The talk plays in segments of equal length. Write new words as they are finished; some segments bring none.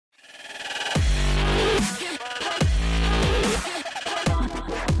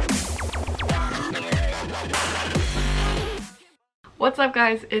What's up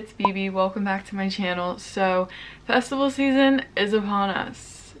guys, it's Bebe. Welcome back to my channel. So festival season is upon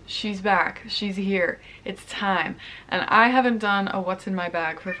us. She's back, she's here, it's time. And I haven't done a what's in my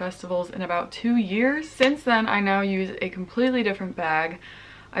bag for festivals in about 2 years. Since then I now use a completely different bag.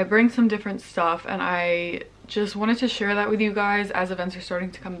 I bring some different stuff and I just wanted to share that with you guys as events are starting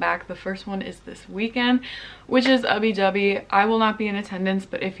to come back. The first one is this weekend, which is Ubby Dubby. I will not be in attendance,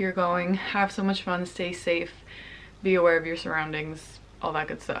 but if you're going, have so much fun, stay safe, be aware of your surroundings, all that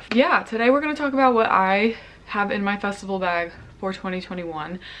good stuff. Yeah, today we're going to talk about what I have in my festival bag for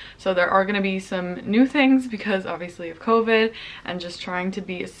 2021. So there are going to be some new things because obviously of COVID and just trying to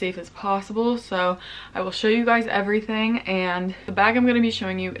be as safe as possible. So I will show you guys everything, and the bag I'm going to be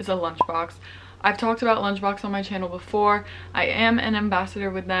showing you is a lunchbox. I've talked about Lunchbox on my channel before. I am an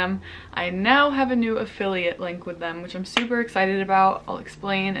ambassador with them. I now have a new affiliate link with them, which I'm super excited about. I'll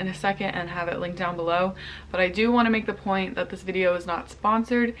explain in a second and have it linked down below. But I do want to make the point that this video is not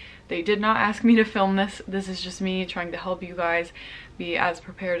sponsored. They did not ask me to film this. This is just me trying to help you guys be as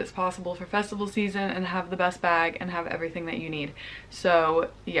prepared as possible for festival season and have the best bag and have everything that you need.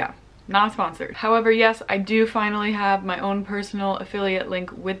 So yeah. Not sponsored. However, yes, I do finally have my own personal affiliate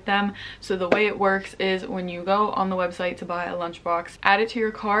link with them. So the way it works is when you go on the website to buy a lunchbox, add it to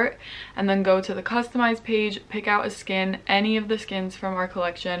your cart and then go to the customize page, pick out a skin, any of the skins from our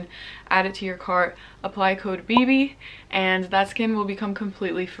collection, add it to your cart, apply code BEBE, and that skin will become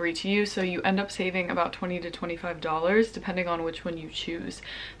completely free to you. So you end up saving about $20 to $25 depending on which one you choose.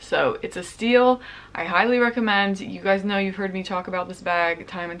 So it's a steal. I highly recommend. You guys know, you've heard me talk about this bag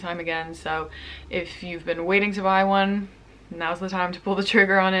time and time again. So if you've been waiting to buy one, now's the time to pull the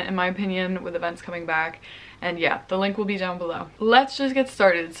trigger on it, in my opinion, with events coming back. And yeah, the link will be down below. Let's just get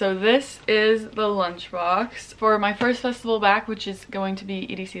started. So this is the lunchbox for my first festival back, which is going to be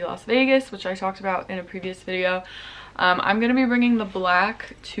EDC Las Vegas, which I talked about in a previous video. I'm going to be bringing the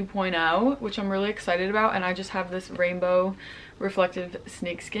black 2.0, which I'm really excited about, and I just have this rainbow reflective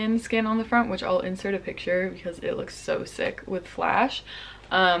snakeskin skin on the front, which I'll insert a picture because it looks so sick with flash.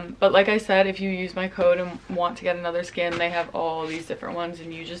 But like I said, if you use my code and want to get another skin, they have all these different ones,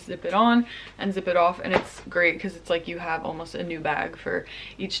 and you just zip it on and zip it off, and it's great because it's like you have almost a new bag for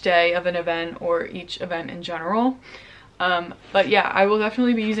each day of an event or each event in general. But yeah, I will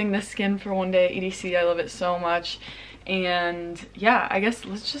definitely be using this skin for one day at EDC. I love it so much. And yeah, I guess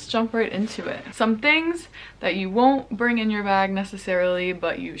let's just jump right into it. Some things that you won't bring in your bag necessarily,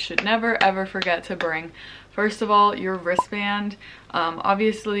 but you should never ever forget to bring. First of all, your wristband.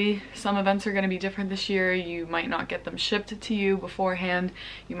 Obviously, some events are going to be different this year. You might not get them shipped to you beforehand.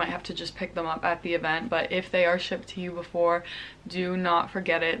 You might have to just pick them up at the event. But if they are shipped to you before, do not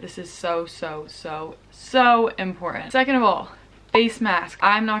forget it. This is so important. Second of all, face mask.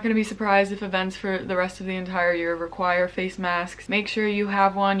 I'm not going to be surprised if events for the rest of the entire year require face masks. Make sure you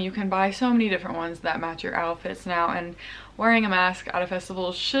have one. You can buy so many different ones that match your outfits now, and wearing a mask at a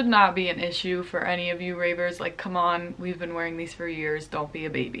festival should not be an issue for any of you ravers. Like, come on, we've been wearing these for years, don't be a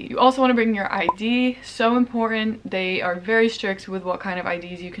baby. You also want to bring your ID, so important. They are very strict with what kind of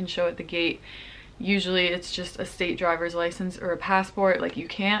IDs you can show at the gate. Usually it's just a state driver's license or a passport. Like, you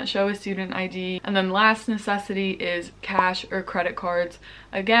can't show a student ID. And then last necessity is cash or credit cards.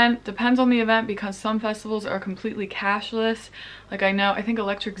 Again, depends on the event because some festivals are completely cashless. Like, I think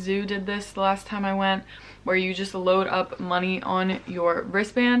Electric Zoo did this the last time I went, where you just load up money on your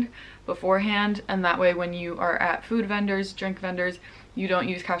wristband beforehand, and that way when you are at food vendors, drink vendors, you don't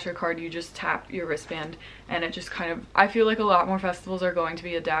use cash or card, you just tap your wristband. And it just kind of, I feel like a lot more festivals are going to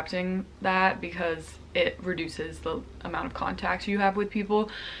be adapting that because it reduces the amount of contact you have with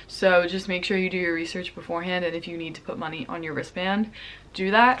people. So just make sure you do your research beforehand, and if you need to put money on your wristband, do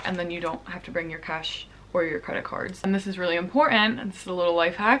that, and then you don't have to bring your cash or your credit cards. And this is really important, and this is a little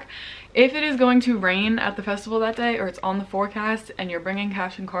life hack. If it is going to rain at the festival that day, or it's on the forecast and you're bringing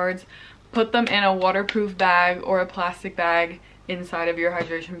cash and cards, put them in a waterproof bag or a plastic bag inside of your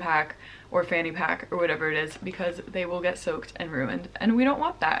hydration pack or fanny pack or whatever it is, because they will get soaked and ruined, and we don't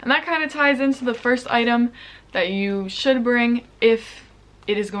want that. And that kind of ties into the first item that you should bring if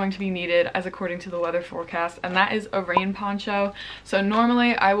it is going to be needed as according to the weather forecast, and that is a rain poncho. So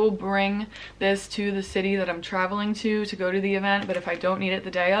normally I will bring this to the city that I'm traveling to go to the event, but if I don't need it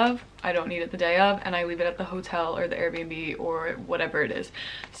the day of, I don't need it the day of, and I leave it at the hotel or the Airbnb or whatever it is.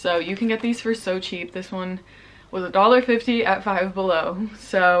 So you can get these for so cheap. This one was $1.50 at Five Below,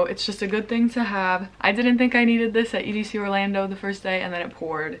 so it's just a good thing to have. I didn't think I needed this at EDC Orlando the first day, and then it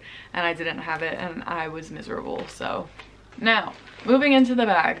poured and I didn't have it and I was miserable. So now, moving into the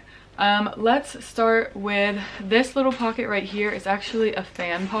bag. Let's start with this little pocket right here. It's actually a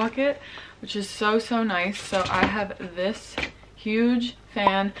fan pocket, which is so nice. So I have this Huge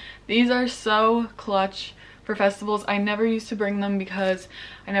fan. These are so clutch for festivals. I never used to bring them because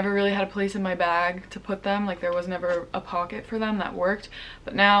I never really had a place in my bag to put them. Like there was never a pocket for them that worked.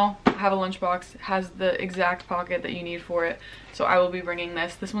 But now I have a lunchbox, has the exact pocket that you need for it. So I will be bringing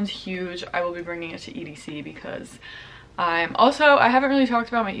this. This one's huge. I will be bringing it to EDC because I haven't really talked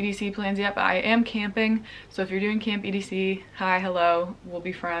about my EDC plans yet, but I am camping. So if you're doing camp EDC, hi, hello, we'll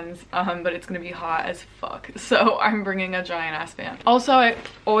be friends. But it's gonna be hot as fuck. So I'm bringing a giant ass fan. Also, I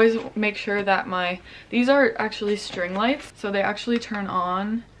always make sure that these are actually string lights. So they actually turn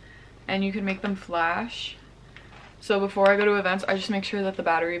on and you can make them flash. So before I go to events, I just make sure that the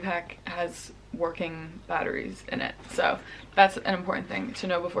battery pack has working batteries in it. So that's an important thing to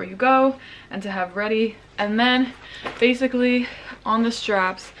know before you go and to have ready. And then basically on the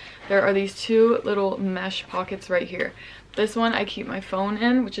straps there are these two little mesh pockets right here. This one I keep my phone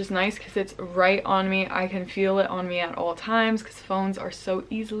in, which is nice because it's right on me. I can feel it on me at all times because phones are so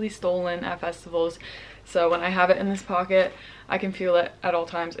easily stolen at festivals. So when I have it in this pocket, I can feel it at all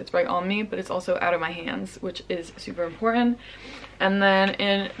times. It's right on me, but it's also out of my hands, which is super important. And then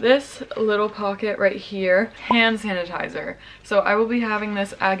in this little pocket right here, hand sanitizer. So I will be having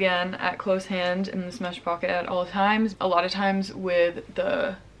this again at close hand in this mesh pocket at all times. A lot of times with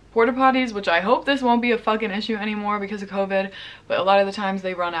the porta potties, which I hope this won't be a fucking issue anymore because of COVID, but a lot of the times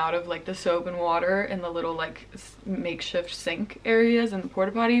they run out of like the soap and water in the little like makeshift sink areas in the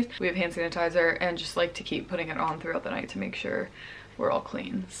porta potties. We have hand sanitizer and just like to keep putting it on throughout the night to make sure we're all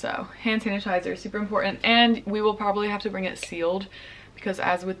clean. So hand sanitizer is super important, and we will probably have to bring it sealed because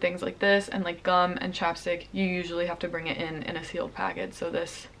as with things like this and like gum and chapstick, you usually have to bring it in a sealed package. So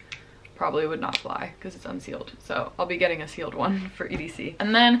this probably would not fly because it's unsealed. So I'll be getting a sealed one for EDC.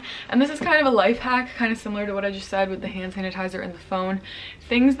 And this is kind of a life hack, kind of similar to what I just said with the hand sanitizer and the phone.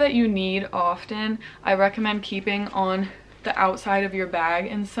 Things that you need often, I recommend keeping on the outside of your bag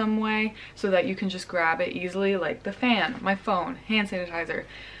in some way so that you can just grab it easily, like the fan, my phone, hand sanitizer.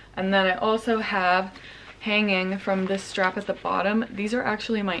 And then I also have hanging from this strap at the bottom, these are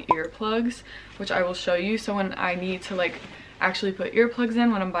actually my earplugs, which I will show you. So when I need to like actually put earplugs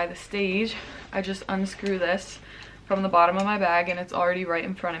in when I'm by the stage, I just unscrew this from the bottom of my bag and it's already right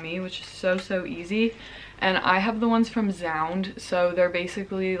in front of me, which is so easy. And I have the ones from Zound, so they're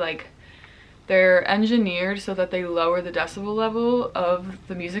basically like, they're engineered so that they lower the decibel level of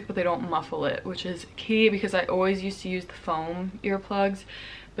the music, but they don't muffle it, which is key because I always used to use the foam earplugs,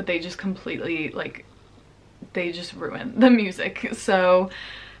 but they just completely like, they just ruin the music. So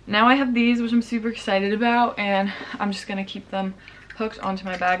now I have these, which I'm super excited about, and I'm just gonna keep them hooked onto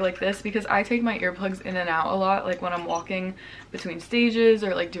my bag like this because I take my earplugs in and out a lot, like when I'm walking between stages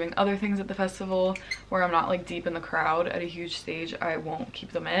or like doing other things at the festival where I'm not like deep in the crowd at a huge stage. I won't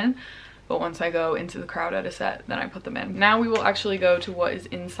keep them in, but once I go into the crowd at a set, then I put them in. Now we will actually go to what is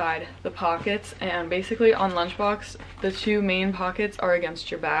inside the pockets, and basically on Lunchbox, the two main pockets are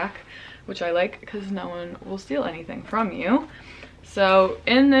against your back, which I like because no one will steal anything from you. So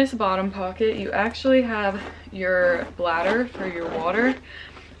in this bottom pocket, you actually have your bladder for your water,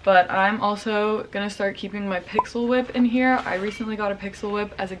 but I'm also gonna start keeping my Pixel Whip in here. I recently got a Pixel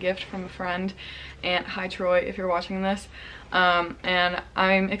Whip as a gift from a friend, and hi Troy if you're watching this. And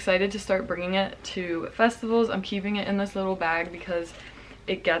I'm excited to start bringing it to festivals. I'm keeping it in this little bag because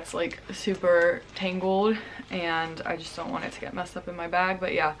it gets like super tangled and I just don't want it to get messed up in my bag.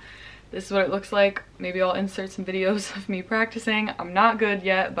 But yeah, this is what it looks like. Maybe I'll insert some videos of me practicing. I'm not good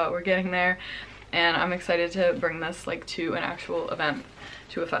yet, but we're getting there. And I'm excited to bring this like to an actual event,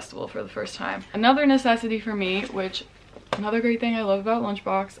 to a festival for the first time. Another necessity for me, which another great thing I love about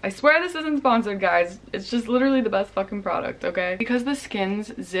Lunchbox, I swear this isn't sponsored guys, it's just literally the best fucking product, okay? Because the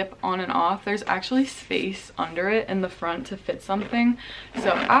skins zip on and off, there's actually space under it in the front to fit something.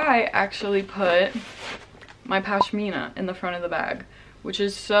 So I actually put my pashmina in the front of the bag, which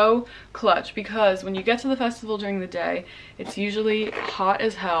is so clutch because when you get to the festival during the day, it's usually hot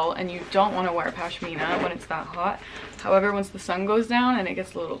as hell and you don't want to wear pashmina when it's that hot. However, once the sun goes down and it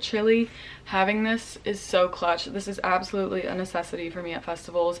gets a little chilly, having this is so clutch. This is absolutely a necessity for me at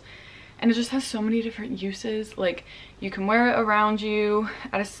festivals. And it just has so many different uses. Like you can wear it around you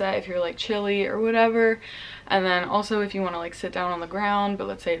at a set if you're like chilly or whatever. And then also if you want to like sit down on the ground, but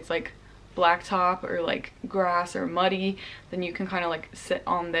let's say it's like blacktop or like grass or muddy, then you can kind of like sit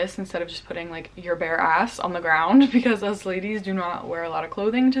on this instead of just putting like your bare ass on the ground because us ladies do not wear a lot of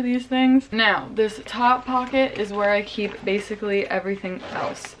clothing to these things. Now this top pocket is where I keep basically everything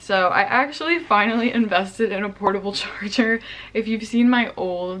else. So I actually finally invested in a portable charger. If you've seen my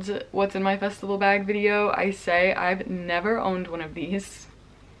old what's in my festival bag video, I say I've never owned one of these.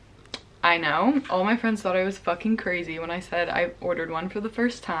 I know, all my friends thought I was fucking crazy when I said I ordered one for the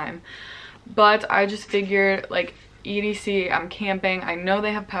first time, but I just figured, like, EDC, I'm camping, I know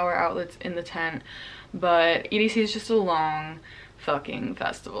they have power outlets in the tent, but EDC is just a long fucking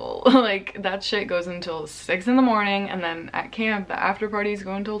festival. Like, that shit goes until 6 in the morning, and then at camp the after parties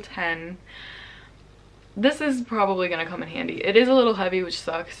go until 10. This is probably gonna come in handy. It is a little heavy, which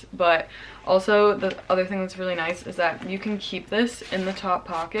sucks, but also the other thing that's really nice is that you can keep this in the top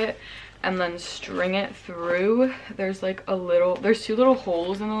pocket and then string it through. There's like there's 2 little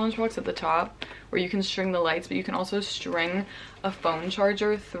holes in the lunchbox at the top where you can string the lights, but you can also string a phone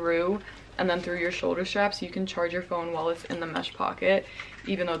charger through and then through your shoulder strap, so you can charge your phone while it's in the mesh pocket,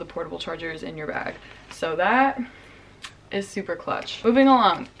 even though the portable charger is in your bag. So that is super clutch. Moving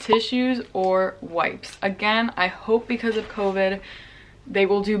along, tissues or wipes. Again, I hope because of COVID they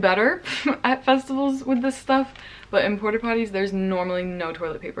will do better at festivals with this stuff, but in porta potties there's normally no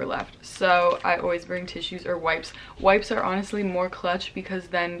toilet paper left, so I always bring tissues or wipes. Wipes are honestly more clutch because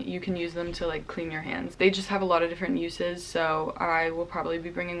then you can use them to like clean your hands. They just have a lot of different uses, so I will probably be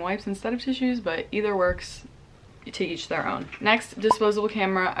bringing wipes instead of tissues, but either works, to each their own. Next, disposable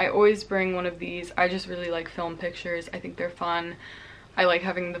camera. I always bring one of these. I just really like film pictures. I think they're fun. I like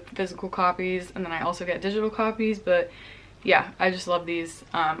having the physical copies, and then I also get digital copies, but yeah, I just love these.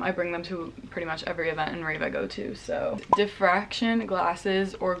 I bring them to pretty much every event and rave I go to. So diffraction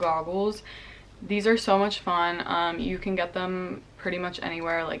glasses or goggles. These are so much fun. You can get them pretty much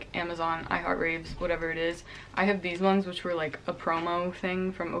anywhere, like Amazon, iHeartRaves, whatever it is. I have these ones which were like a promo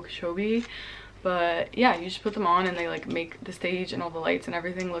thing from Okeechobee. But yeah, you just put them on and they like make the stage and all the lights and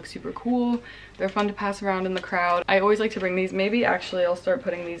everything look super cool. They're fun to pass around in the crowd. I always like to bring these. Maybe actually I'll start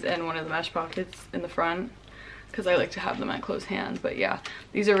putting these in one of the mesh pockets in the front because I like to have them at close hand. But yeah,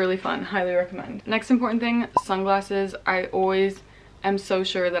 these are really fun. Highly recommend. Next important thing, sunglasses. I always am so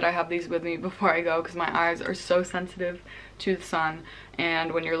sure that I have these with me before I go because my eyes are so sensitive to the sun,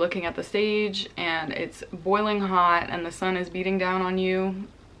 and when you're looking at the stage and it's boiling hot and the sun is beating down on you,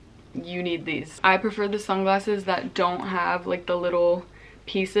 you need these. I prefer the sunglasses that don't have like the little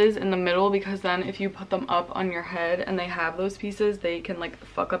pieces in the middle, because then if you put them up on your head and they have those pieces, they can like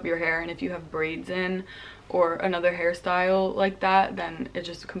fuck up your hair, and if you have braids in or another hairstyle like that, then it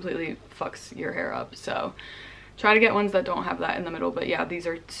just completely fucks your hair up. So try to get ones that don't have that in the middle. But yeah, these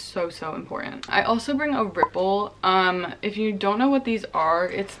are so important. I also bring a Ripple. If you don't know what these are,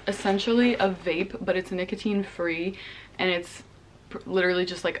 it's essentially a vape, but it's nicotine free, and it's literally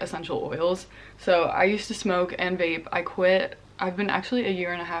just like essential oils. So I used to smoke and vape. I quit. I've been actually 1.5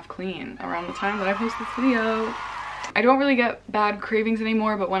 years clean around the time that I post this video. I don't really get bad cravings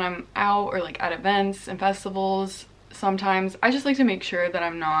anymore, but when I'm out or like at events and festivals, sometimes I just like to make sure that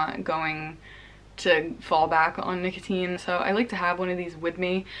I'm not going to fall back on nicotine. So I like to have one of these with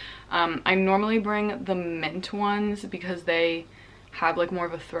me. I normally bring the mint ones because they have like more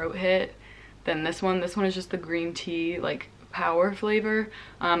of a throat hit than this one. This one is just the green tea like power flavor.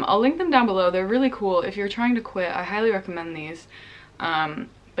 I'll link them down below. They're really cool. If you're trying to quit, I highly recommend these.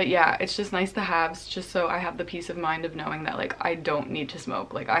 But yeah, it's just nice to have, just so I have the peace of mind of knowing that like I don't need to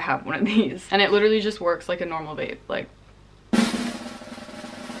smoke. Like I have one of these and it literally just works like a normal vape. Like,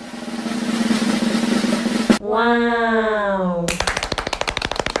 wow.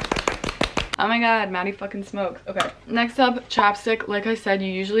 Oh my god, Maddie fucking smokes. Okay, next up, chapstick. Like I said,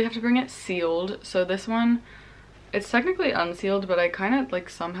 you usually have to bring it sealed. So this one, it's technically unsealed, but I kind of like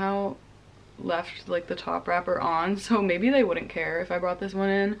somehow left like the top wrapper on, so maybe they wouldn't care if I brought this one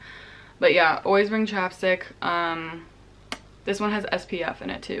in. But yeah, always bring chapstick. This one has SPF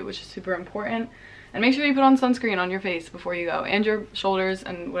in it too, which is super important. And make sure you put on sunscreen on your face before you go, and your shoulders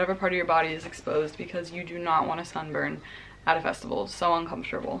and whatever part of your body is exposed, because you do not want to sunburn at a festival. So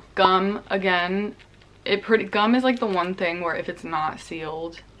uncomfortable. Gum, again, gum is like the one thing where if it's not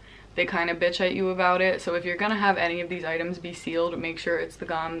sealed, they kind of bitch at you about it. So if you're gonna have any of these items be sealed, make sure it's the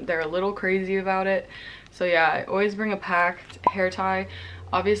gum. They're a little crazy about it. So yeah, I always bring a packed hair tie.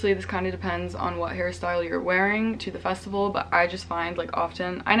 Obviously this kind of depends on what hairstyle you're wearing to the festival, but I just find like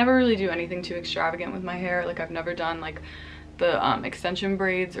often, I never really do anything too extravagant with my hair. Like I've never done like the extension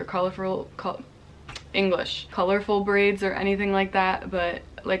braids or colorful braids or anything like that. But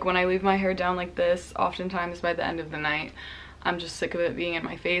like when I leave my hair down like this, oftentimes by the end of the night, I'm just sick of it being in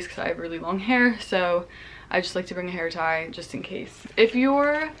my face because I have really long hair, so I just like to bring a hair tie just in case. If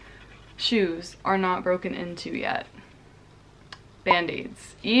your shoes are not broken into yet,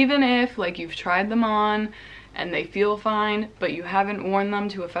 band-aids. Even if like you've tried them on and they feel fine, but you haven't worn them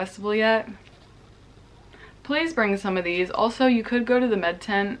to a festival yet, please bring some of these. Also, you could go to the med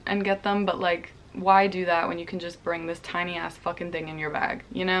tent and get them, but like why do that when you can just bring this tiny ass fucking thing in your bag,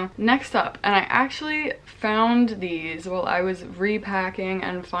 you know? Next up, and I actually found these while I was repacking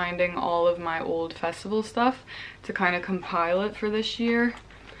and finding all of my old festival stuff to kind of compile it for this year.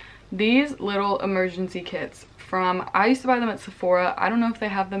 These little emergency kits from, I used to buy them at Sephora. I don't know if they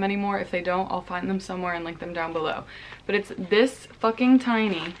have them anymore. If they don't, I'll find them somewhere and link them down below. But it's this fucking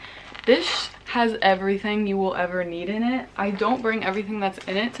tiny. This has everything you will ever need in it. I don't bring everything that's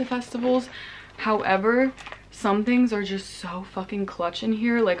in it to festivals. However, some things are just so fucking clutch in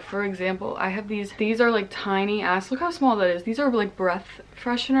here. Like, for example, I have these are like tiny ass, look how small that is. These are like breath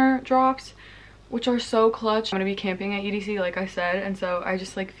freshener drops, which are so clutch. I'm gonna be camping at EDC, like I said, and so I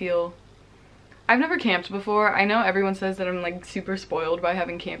just like feel, I've never camped before. I know everyone says that I'm like super spoiled by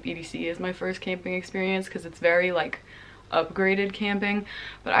having Camp EDC as my first camping experience because it's very like upgraded camping,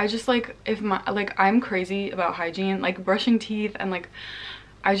 but I just like, I'm crazy about hygiene, like brushing teeth, and like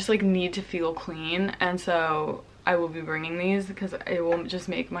I just like need to feel clean, and so I will be bringing these because it will just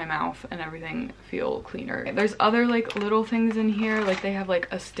make my mouth and everything feel cleaner. There's other like little things in here, like they have like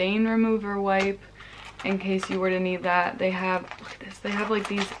a stain remover wipe in case you were to need that. They have, look at this, they have like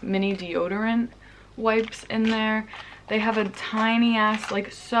these mini deodorant wipes in there. They have a tiny ass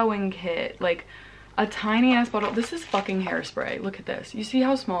like sewing kit, like a tiny ass bottle. This is fucking hairspray. Look at this. You see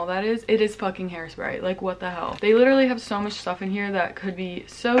how small that is? It is fucking hairspray. Like, what the hell? They literally have so much stuff in here that could be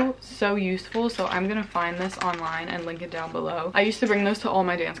so useful. So I'm gonna find this online and link it down below. I used to bring those to all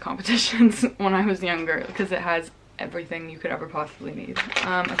my dance competitions when I was younger because it has everything you could ever possibly need.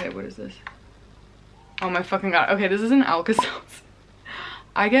 Okay, what is this? Oh my fucking god. Okay, this is an Alka-Seltzer.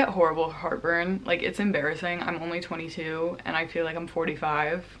 I get horrible heartburn. Like, it's embarrassing. I'm only 22 and I feel like I'm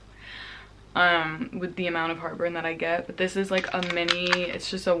 45. With the amount of heartburn that I get, but this is like a mini, it's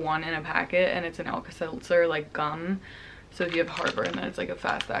just a 1 in a packet, and it's an Alka-Seltzer like gum, so if you have heartburn then it's like a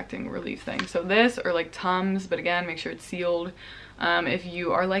fast acting relief thing. So this, or like Tums, but again, make sure it's sealed if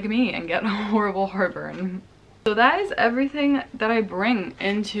you are like me and get horrible heartburn. So that is everything that I bring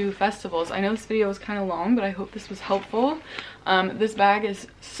into festivals. I know this video was kind of long, but I hope this was helpful. This bag is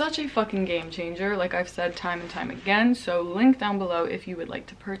such a fucking game changer, like I've said time and time again, so link down below if you would like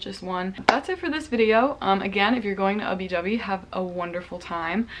to purchase one. That's it for this video. Again, if you're going to UBW, have a wonderful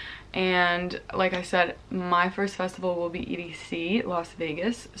time. And like I said, my first festival will be EDC Las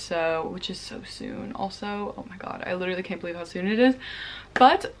Vegas, so, which is so soon also. Oh my god, I literally can't believe how soon it is.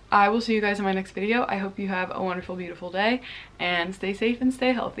 But I will see you guys in my next video. I hope you have a wonderful, beautiful day, and stay safe and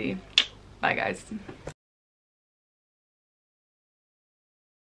stay healthy. Bye guys.